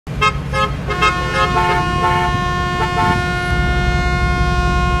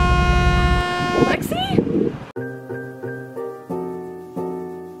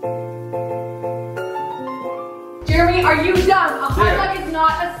Maddie, are you done? A hot dog is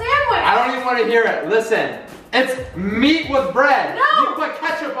not a sandwich. I don't even want to hear it. Listen, it's meat with bread. No. You put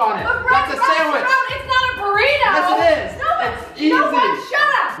ketchup on it. But bread That's a sandwich. It's not a burrito. Yes, it is. No, it's easy. No, shut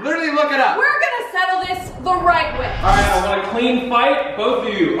up. Literally look it up. We're gonna settle this the right way. All right, I want a clean fight. Both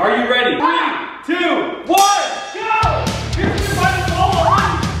of you, are you ready? 3, 2, 1, go! Here's your final ball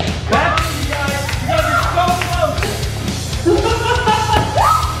already. That's it, you guys. You guys are so close.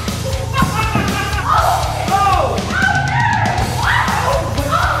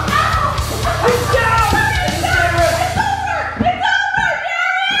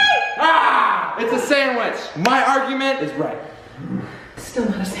 It's a sandwich. My argument is right. Still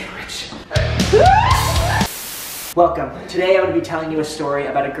not a sandwich. Welcome. Today I'm going to be telling you a story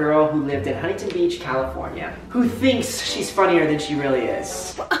about a girl who lived in Huntington Beach, California, who thinks she's funnier than she really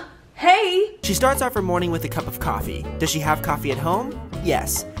is. Hey! She starts off her morning with a cup of coffee. Does she have coffee at home?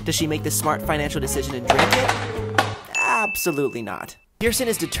 Yes. Does she make the smart financial decision and drink it? Absolutely not. Pierson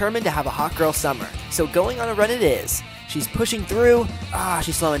is determined to have a hot girl summer, so going on a run it is. She's pushing through.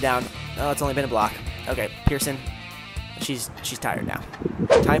 She's slowing down. Oh, it's only been a block. Okay, Pierson. She's tired now.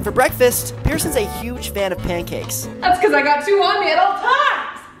 Time for breakfast. Pierson's a huge fan of pancakes. That's because I got 2 on me at all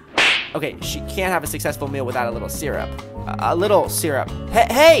times. Okay, she can't have a successful meal without a little syrup. A little syrup.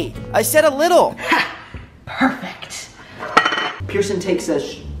 Hey! I said a little! Perfect. Pierson takes a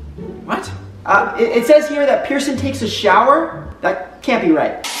what? It says here that Pierson takes a shower? That can't be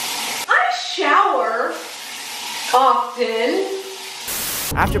right. I shower often.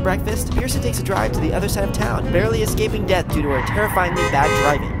 After breakfast, Pierson takes a drive to the other side of town, barely escaping death due to her terrifyingly bad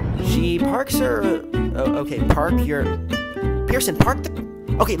driving. She parks her... okay, park your... Pierson, park the...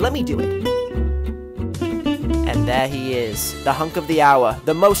 Okay, let me do it. And there he is, the hunk of the hour,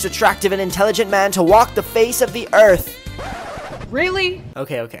 the most attractive and intelligent man to walk the face of the earth. Really?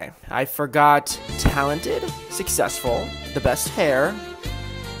 Okay. I forgot talented, successful, the best hair.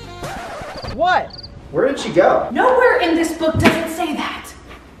 What? Where did she go? Nowhere in this book does it say that.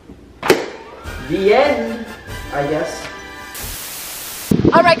 The end, I guess.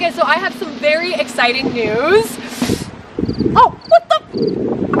 All right, guys, so I have some very exciting news. Oh, what the?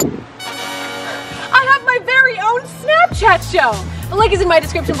 I have my very own Snapchat show. The link is in my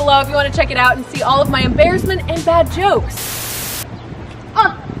description below if you want to check it out and see all of my embarrassment and bad jokes.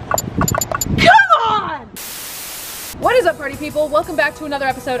 Come on! What is up, party people? Welcome back to another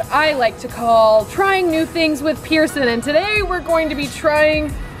episode I like to call Trying New Things with Pierson, and today we're going to be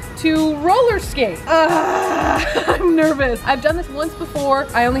trying to roller skate. I'm nervous. I've done this once before.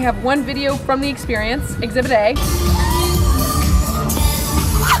 I only have one video from the experience, Exhibit A.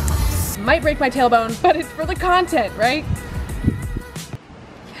 Might break my tailbone, but it's for the content, right?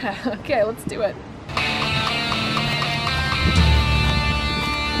 Yeah, okay, let's do it.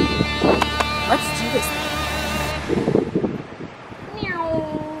 Let's do this thing.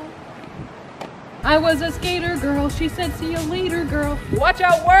 I was a skater girl, she said, see you later, girl. Watch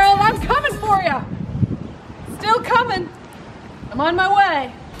out, world, I'm coming for ya! Still coming. I'm on my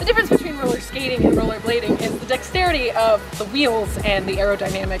way. The difference between roller skating and roller blading is the dexterity of the wheels and the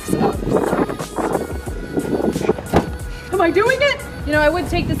aerodynamics of the surface. Am I doing it? You know, I would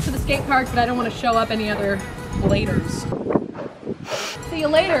take this to the skate park, but I don't want to show up any other bladers. See you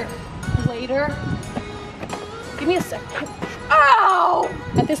later. Later. Give me a second. Ow!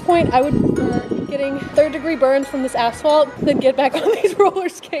 At this point, I would prefer getting third-degree burns from this asphalt than get back on these roller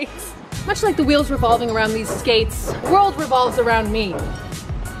skates. Much like the wheels revolving around these skates, the world revolves around me.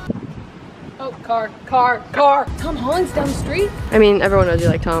 Oh, car. Tom Holland's down the street. I mean, everyone knows you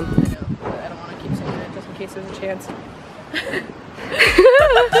like Tom. I know, but I don't want to keep saying it just in case there's a chance.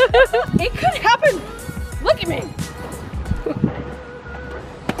 It could happen. Look at me.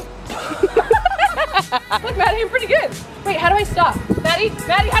 Look, Maddie, I'm pretty good. Wait, how do I stop? Maddie,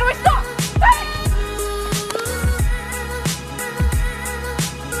 how do I stop? Maddie!